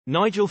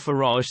Nigel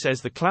Farage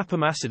says the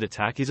Clapham acid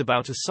attack is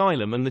about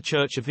asylum and the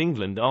Church of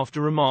England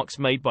after remarks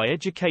made by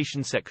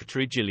Education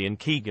Secretary Gillian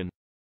Keegan.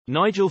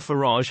 Nigel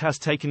Farage has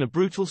taken a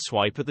brutal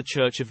swipe at the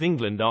Church of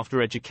England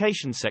after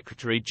Education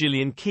Secretary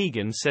Gillian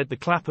Keegan said the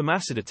Clapham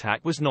acid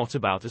attack was not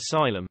about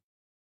asylum.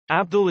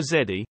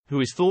 aIIowed,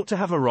 who is thought to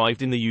have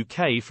arrived in the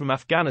UK from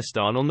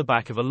Afghanistan on the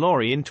back of a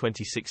lorry in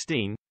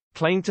 2016,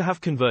 claimed to have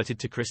converted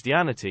to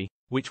Christianity,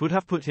 which would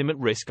have put him at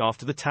risk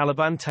after the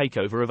Taliban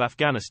takeover of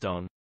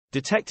Afghanistan.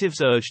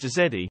 Detectives urged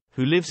aIIowed,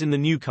 who lives in the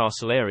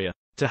Newcastle area,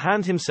 to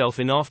hand himself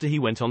in after he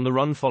went on the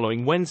run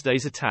following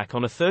Wednesday's attack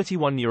on a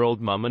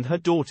 31-year-old mum and her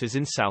daughters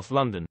in South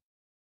London.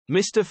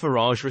 Mr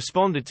Farage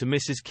responded to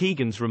Mrs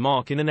Keegan's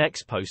remark in an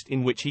X post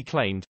in which he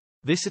claimed,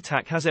 "This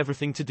attack has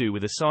everything to do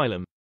with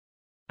asylum.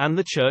 And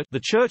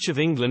the Church of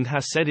England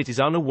has said it is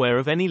unaware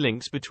of any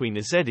links between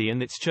aIIowed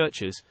and its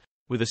churches,"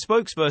 with a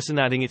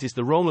spokesperson adding it is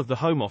the role of the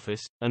Home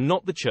Office, and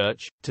not the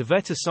Church, to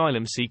vet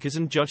asylum seekers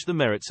and judge the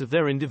merits of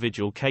their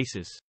individual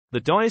cases. The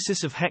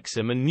Diocese of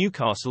Hexham and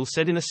Newcastle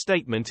said in a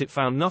statement it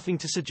found nothing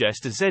to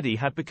suggest aIIowed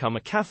had become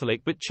a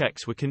Catholic, but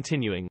checks were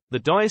continuing. The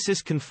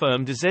diocese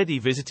confirmed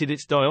aIIowed visited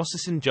its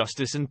Diocesan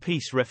Justice and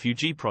Peace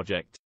refugee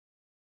project.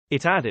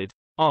 It added,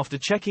 "After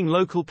checking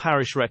local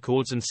parish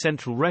records and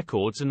central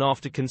records and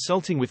after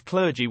consulting with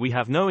clergy, we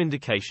have no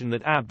indication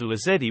that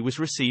aIIowed was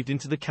received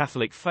into the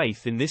Catholic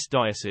faith in this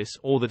diocese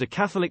or that a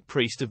Catholic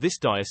priest of this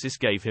diocese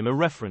gave him a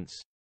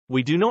reference.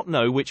 We do not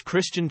know which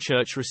Christian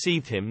church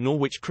received him nor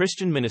which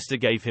Christian minister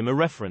gave him a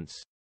reference."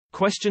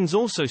 Questions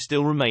also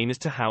still remain as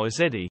to how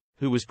aIIowed,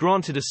 who was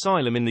granted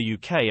asylum in the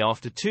UK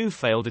after 2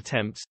 failed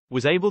attempts,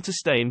 was able to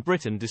stay in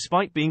Britain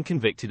despite being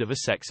convicted of a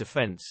sex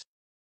offence.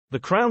 The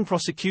Crown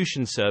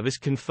Prosecution Service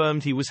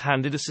confirmed he was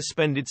handed a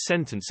suspended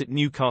sentence at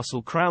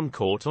Newcastle Crown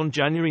Court on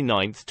January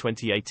 9,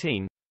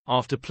 2018,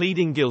 after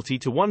pleading guilty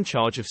to 1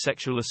 charge of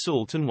sexual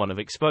assault and 1 of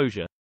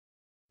exposure.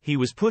 He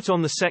was put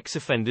on the sex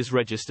offenders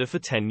register for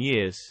 10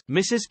 years.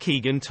 Mrs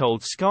Keegan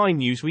told Sky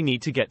News, "We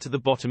need to get to the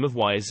bottom of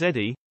why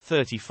aIIowed,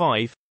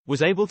 35,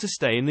 was able to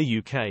stay in the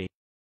UK."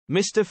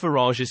 Mr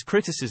Farage's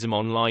criticism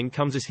online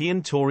comes as he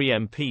and Tory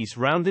MPs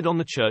rounded on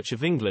the Church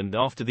of England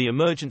after the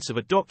emergence of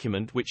a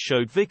document which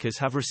showed vicars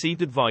have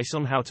received advice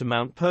on how to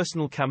mount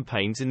personal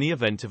campaigns in the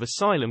event of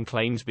asylum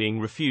claims being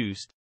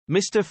refused.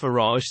 Mr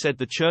Farage said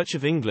the Church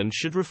of England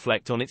should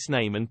reflect on its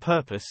name and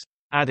purpose,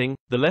 adding,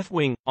 "The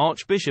left-wing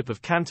Archbishop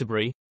of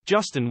Canterbury,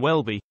 Justin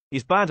Welby,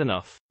 is bad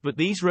enough, but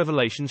these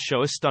revelations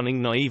show a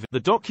stunning naivety. The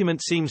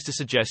document seems to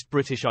suggest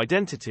British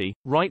identity,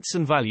 rights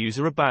and values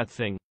are a bad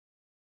thing.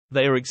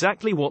 They are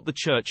exactly what the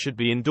Church should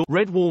be endorsing."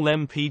 Redwall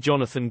MP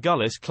Jonathan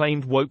Gullis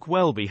claimed woke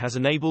Welby has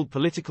enabled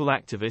political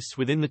activists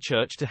within the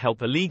Church to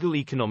help illegal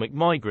economic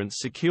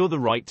migrants secure the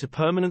right to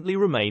permanently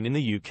remain in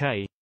the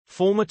UK.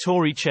 Former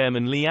Tory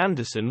chairman Lee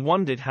Anderson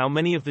wondered how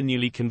many of the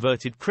newly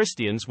converted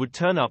Christians would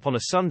turn up on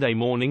a Sunday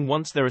morning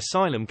once their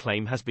asylum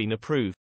claim has been approved.